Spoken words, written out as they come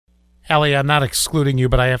Allie, I'm not excluding you,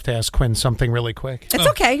 but I have to ask Quinn something really quick. It's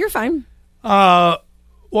okay. You're fine. What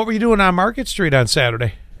were you doing on Market Street on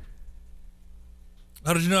Saturday?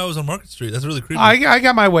 How did you know I was on Market Street? That's really creepy. I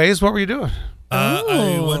got my ways. What were you doing?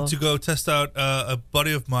 I went to go test out a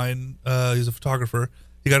buddy of mine. He's a photographer.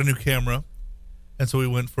 He got a new camera. And so we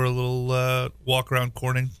went for a little walk around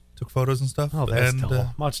Corning, took photos and stuff. Oh, that's and,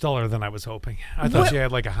 dull. Much duller than I was hoping. I thought you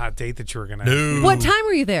had like a hot date that you were going to have. No. What time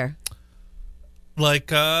were you there? Like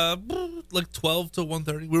 12 to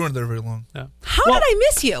 1:30. We weren't there very long. Yeah. How did I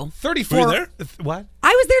miss you? 34. Were you there? What? I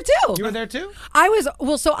was there too. You were there too? I was.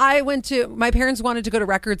 Well, so I went to, my parents wanted to go to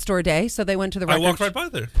Record Store Day, so they went to the I record. walked right by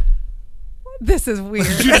there. This is weird.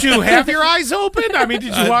 Did you have your eyes open? I mean,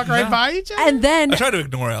 did you walk right by each other? And then I try to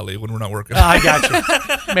ignore Allie when we're not working. I got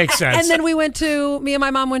you. Makes sense. And then me and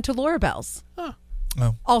my mom went to Laura Bell's.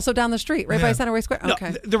 Oh. Also down the street, right by Centerway Square. No,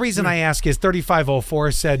 Okay. the reason I ask is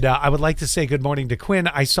 3504 said, I would like to say good morning to Quinn.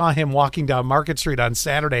 I saw him walking down Market Street on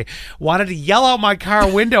Saturday. Wanted to yell out my car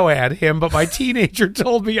window at him, but my teenager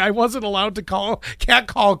told me I wasn't allowed to can't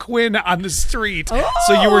call Quinn on the street. Oh.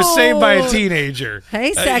 So you were saved by a teenager.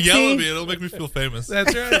 Hey, sexy. Yell at me. It'll make me feel famous.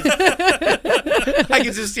 That's right. I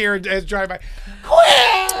can just hear it as drive by.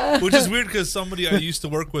 Quinn! Which is weird because somebody I used to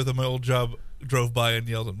work with at my old job drove by and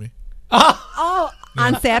yelled at me. Oh,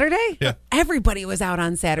 on Saturday? Yeah. Everybody was out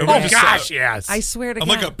on Saturday. Oh, Just gosh, yes. I swear to I'm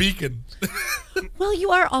God. like a beacon. Well,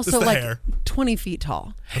 you are also Just the like hair. 20 feet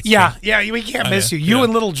tall. Yeah, we can't miss you. You yeah.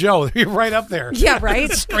 and little Joe, you're right up there. Yeah,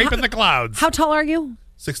 right? Scraping the clouds. How tall are you?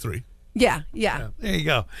 6'3". Yeah. There you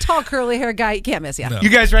go. Tall, curly hair guy. You can't miss you. No. You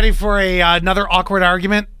guys ready for another awkward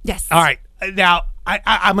argument? Yes. All right. Now,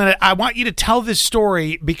 I want you to tell this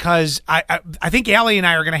story because I think Allie and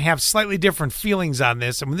I are gonna have slightly different feelings on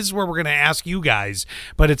this, and this is where we're gonna ask you guys.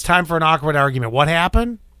 But it's time for an awkward argument. What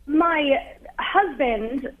happened? My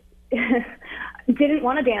husband didn't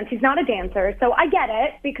want to dance. He's not a dancer, so I get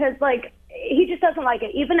it because he just doesn't like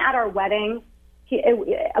it. Even at our wedding,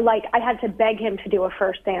 I had to beg him to do a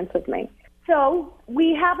first dance with me. So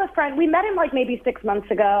we have a friend. We met him maybe 6 months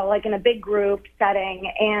ago, in a big group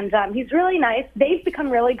setting, and he's really nice. They've become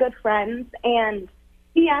really good friends, and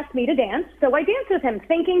he asked me to dance. So I danced with him,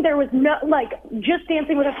 thinking there was no just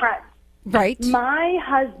dancing with a friend. Right. My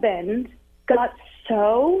husband got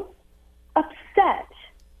so upset,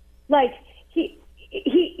 I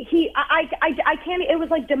can't. It was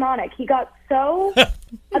demonic. He got so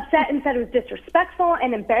upset and said it was disrespectful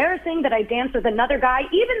and embarrassing that I danced with another guy,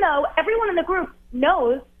 even though everyone in the group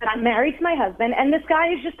knows that I'm married to my husband and this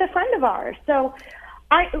guy is just a friend of ours. So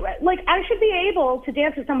I should be able to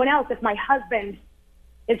dance with someone else if my husband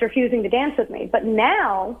is refusing to dance with me. But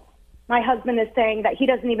now my husband is saying that he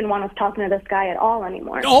doesn't even want us talking to this guy at all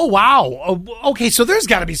anymore. Oh, wow. Okay, so there's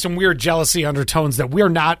got to be some weird jealousy undertones that we're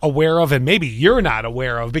not aware of, and maybe you're not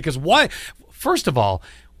aware of, because first of all,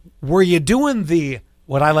 were you doing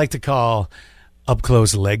what I like to call up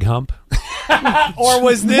close leg hump? Or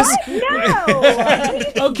was this No.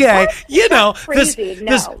 okay? Crazy.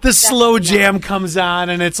 The slow jam comes on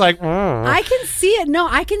and it's like I can see it. No,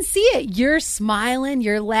 I can see it. You're smiling,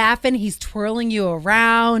 you're laughing, he's twirling you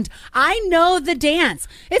around. I know the dance.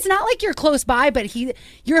 It's not like you're close by, but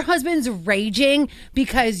your husband's raging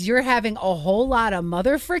because you're having a whole lot of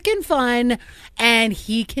mother freaking fun, and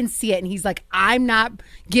he can see it, and he's like, I'm not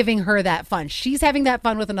giving her that fun. She's having that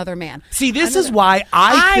fun with another man. See, this is why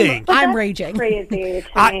I think I'm raging. Crazy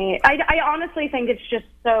to me. I honestly think it's just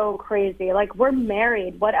so crazy. We're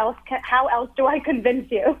married. What else? How else do I convince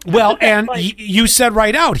you? Well, and you said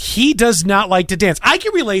right out, he does not like to dance. I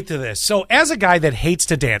can relate to this. So as a guy that hates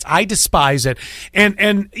to dance, I despise it.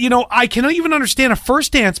 And I cannot even understand a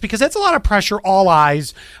first dance because that's a lot of pressure. All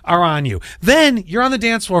eyes are on you. Then you're on the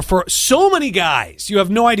dance floor for so many guys. You have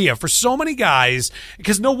no idea. For so many guys,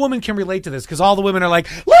 because no woman can relate to this because all the women are like,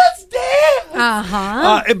 let's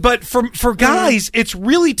dance. But for guys, it's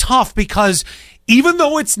really tough because even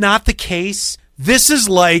though it's not the case, this is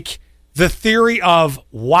like the theory of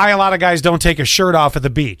why a lot of guys don't take a shirt off at the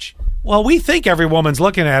beach. Well, we think every woman's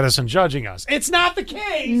looking at us and judging us. It's not the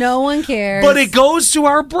case. No one cares. But it goes to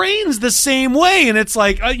our brains the same way. And it's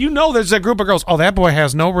like, there's a group of girls, that boy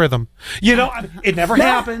has no rhythm. It never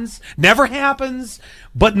happens. Never happens.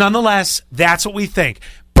 But nonetheless, that's what we think.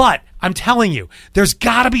 But I'm telling you, there's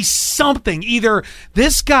got to be something. Either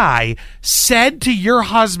this guy said to your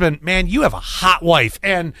husband, man, you have a hot wife,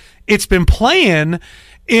 and it's been playing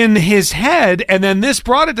in his head, and then this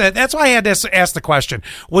brought it to that. That's why I had to ask the question: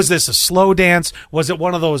 was this a slow dance? Was it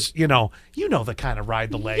one of those, you know the kind of ride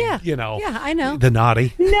the leg, Yeah, I know. the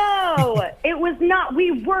naughty? No, it was not.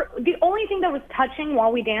 The only thing that was touching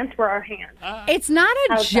while we danced were our hands. It's not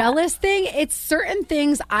a How's jealous thing. It's certain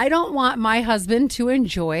things I don't want my husband to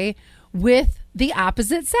enjoy with the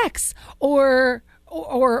opposite sex or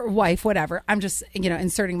wife, whatever. I'm just,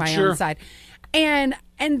 inserting my Sure. own side.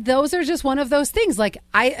 And those are just one of those things. Like,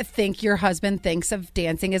 I think your husband thinks of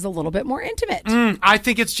dancing as a little bit more intimate. I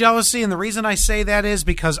think it's jealousy, and the reason I say that is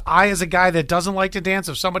because I, as a guy that doesn't like to dance,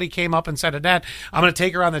 if somebody came up and said, Annette, I'm going to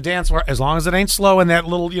take her on the dance floor, as long as it ain't slow and that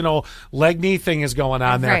little, leg knee thing is going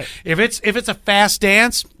on there. Right. If it's a fast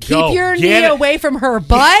dance, go. Keep your Get knee it. away from her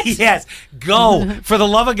butt. Yes, go. For the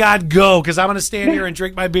love of God, go, because I'm going to stand here and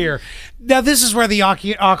drink my beer. Now, this is where the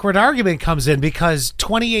awkward argument comes in, because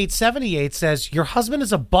 2878 says your husband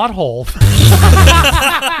is a butthole.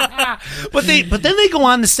 but then they go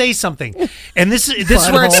on to say something, and this is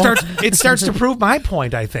where it starts to prove my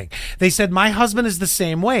point. I think they said my husband is the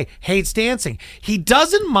same way, hates dancing. He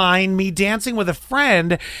doesn't mind me dancing with a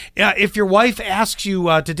friend. If your wife asks you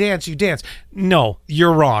to dance, you dance. No,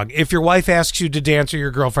 you're wrong. If your wife asks you to dance, or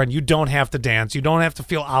your girlfriend, you don't have to dance. You don't have to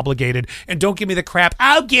feel obligated, and don't give me the crap.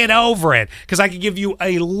 I'll get over it, because I could give you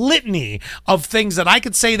a litany of things that I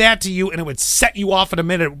could say that to you, and it would set you off in a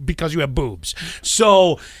minute because you have boobs.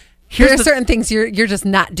 So There are certain things you're just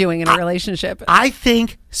not doing in a relationship. I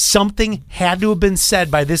think something had to have been said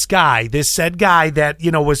by this said guy that,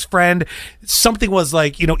 was friend. Something was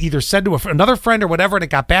like, either said to another friend or whatever, and it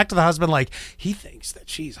got back to the husband like, he thinks that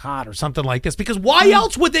she's hot or something like this. Because why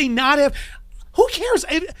else would they not have? Who cares?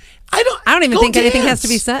 I don't even think anything has to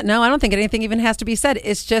be dance. said. No, I don't think anything even has to be said.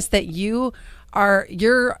 It's just that your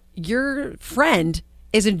friend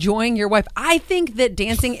is enjoying your wife. I think that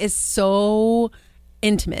dancing is so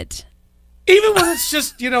intimate. Even when it's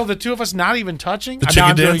just, the two of us not even touching. The Now chicken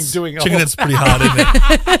I'm dance. doing Chicken dance is pretty hot,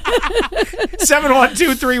 isn't it?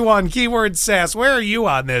 71231, keyword sass. Where are you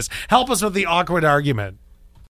on this? Help us with the awkward argument.